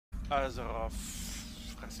Other of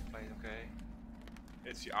resting place, okay.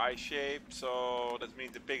 It's the eye shape, so that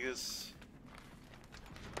means the biggest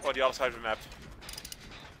on the other side of the map.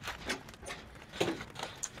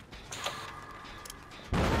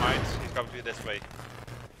 Never mind, he's coming this way.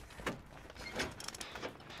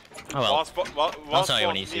 Oh well. One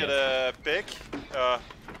spot near the pig.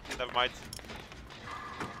 Never mind.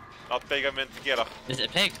 Not pig, I meant together. Is it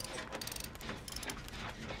a pig?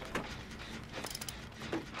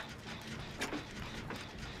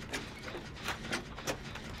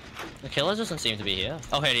 The killer doesn't seem to be here.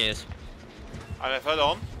 Oh, here he is. And I've head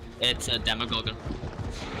on. It's a Demogorgon.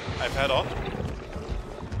 I've head on.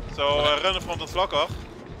 So run from the flocker.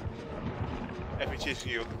 If we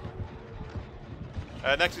chasing you.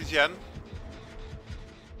 Next is Jen.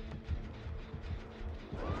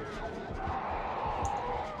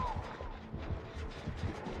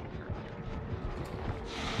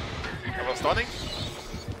 I was stunning.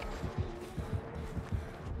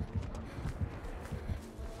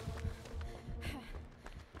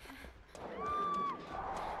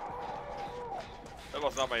 That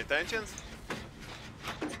was not my intentions.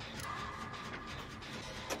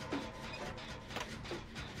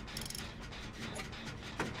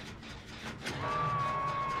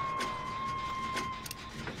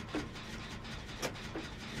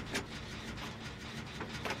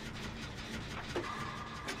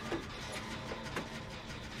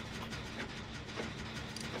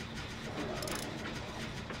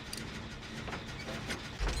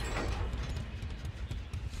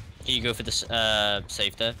 Can you go for the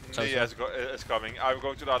safe there? Yeah, it's coming. I'm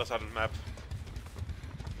going to the other side of the map.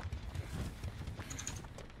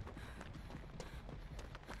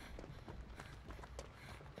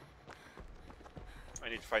 I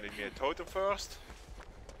need to find me a totem first.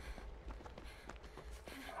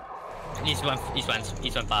 He's went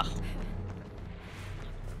back.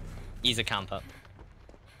 He's a camper.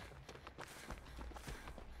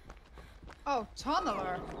 Oh,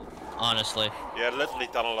 tunneler. Honestly. Yeah, literally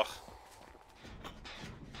tunneler.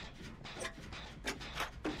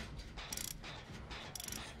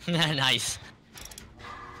 Nice.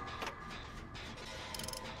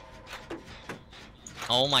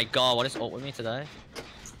 Oh my god, what is up with me today?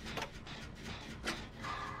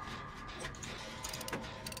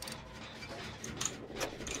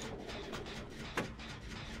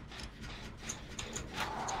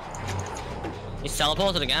 He's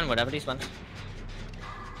teleported again, whatever he's went.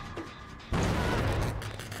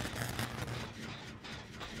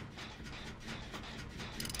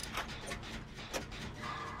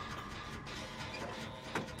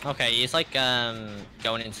 Okay, he's like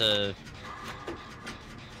going into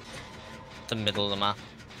the middle of the map.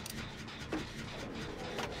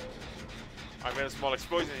 I made a small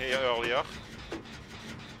explosion here earlier.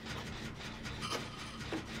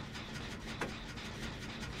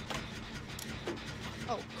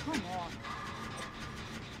 Oh, come on.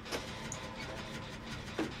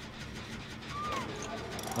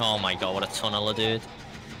 Oh my god, what a tunneler, dude.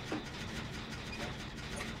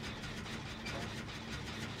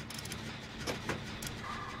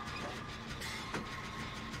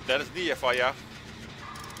 That is near fire.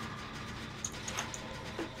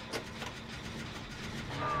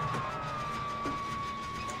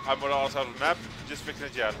 I'm on the other side of the map, just fixing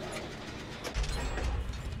it yet.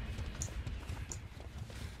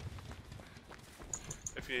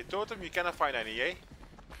 If you need totem, you cannot find any, eh?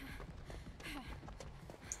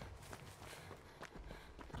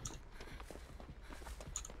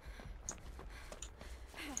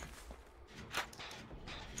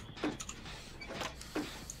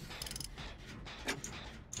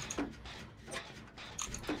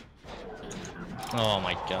 Oh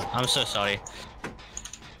my god, I'm so sorry.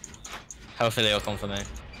 Hopefully he'll come for me.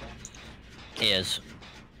 He is.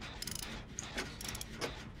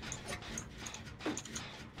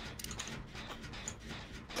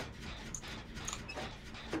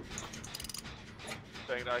 I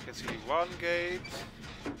think I can see one gate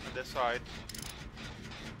on this side.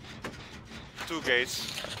 Two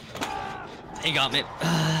gates. He got me.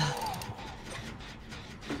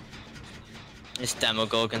 This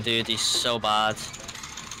Demogorgon dude, he's so bad.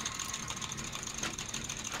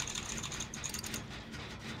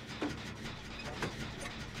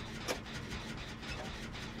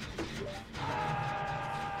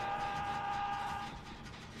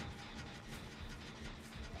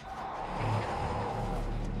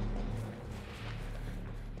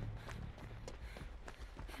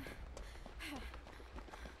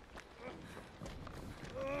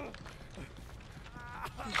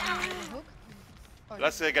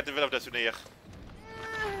 Let's get rid of this one here.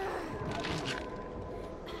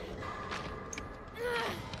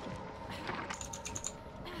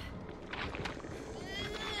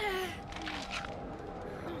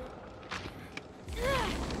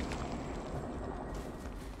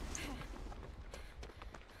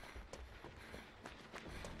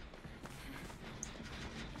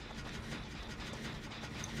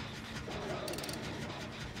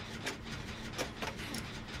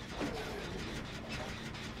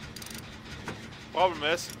 problem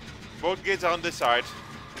is, both gates are on this side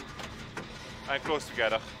and close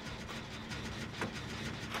together.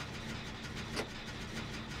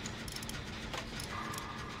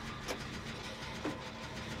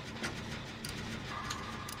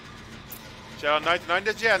 Shell 99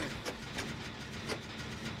 the gen.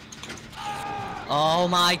 Oh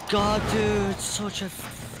my god, dude, such a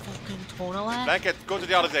fucking tunnel. Blanket, go to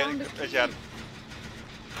the other gen.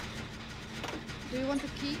 Do you want the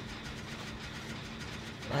key?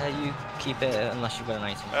 You keep it unless you've got an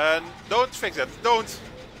item. Don't fix it, don't.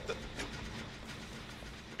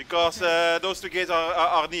 Because those two gates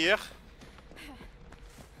are near.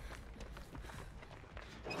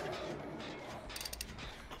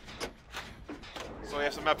 So you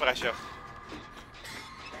have some map pressure.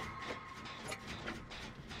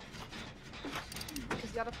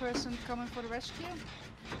 Is the other person coming for the rescue?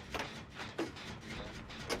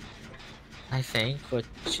 I think, but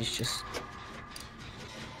she's just...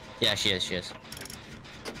 Yeah, she is.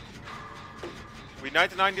 We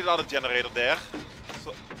 99 the other generator there.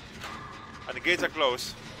 So, and the gates are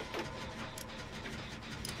closed.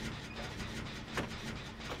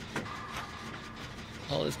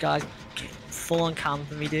 Oh, this guy's full on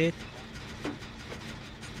camping me, dude.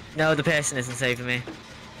 No, the person isn't saving me.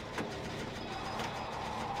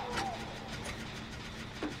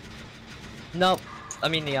 Nope, I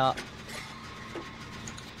mean the art.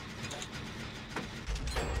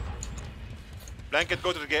 Blanket,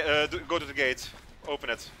 go to the go to the gate. Open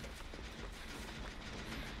it.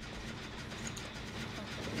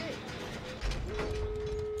 Okay.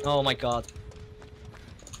 Oh my god.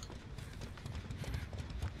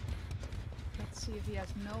 Let's see if he has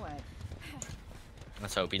no egg.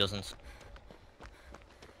 Let's hope he doesn't.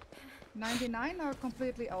 99 or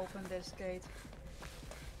completely open this gate?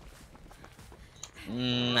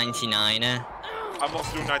 99, eh? I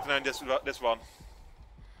must do 99 this one.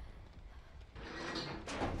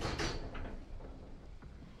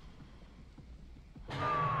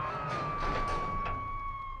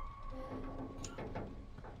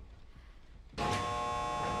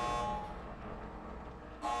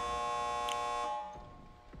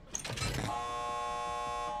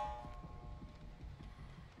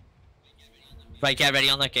 Right, get ready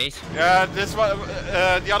on that gate. Yeah, this one.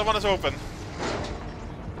 The other one is open.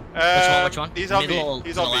 Which one? He's on Middle me. or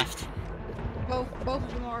He's to the on me. left? Both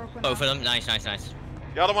of them are open. Both now. of them? Nice.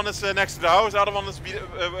 The other one is next to the house. The other one is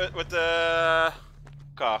with the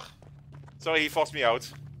car. Sorry, he forced me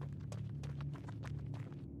out.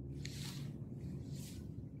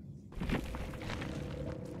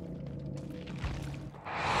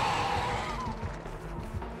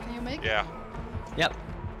 Can you make it? Yeah. Yep.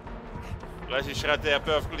 Unless you shred there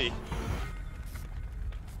perfectly.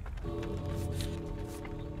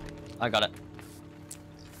 I got it.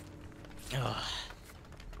 Ugh.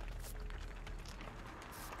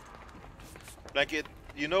 Like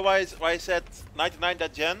you know why I said 99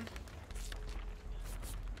 that gen?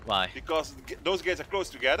 Why? Because those gates are close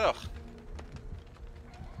together.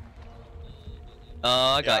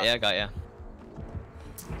 Oh, I got you.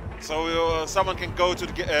 So someone can go to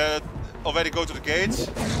the already go to the gates.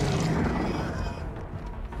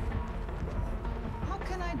 How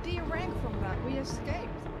can I de-rank from that? We escaped.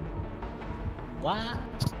 What?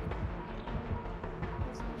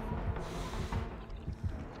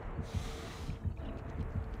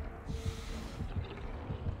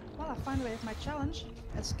 Well, I finally have my challenge.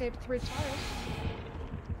 Escaped 3 tiles.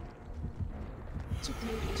 Took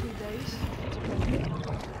me 2 days.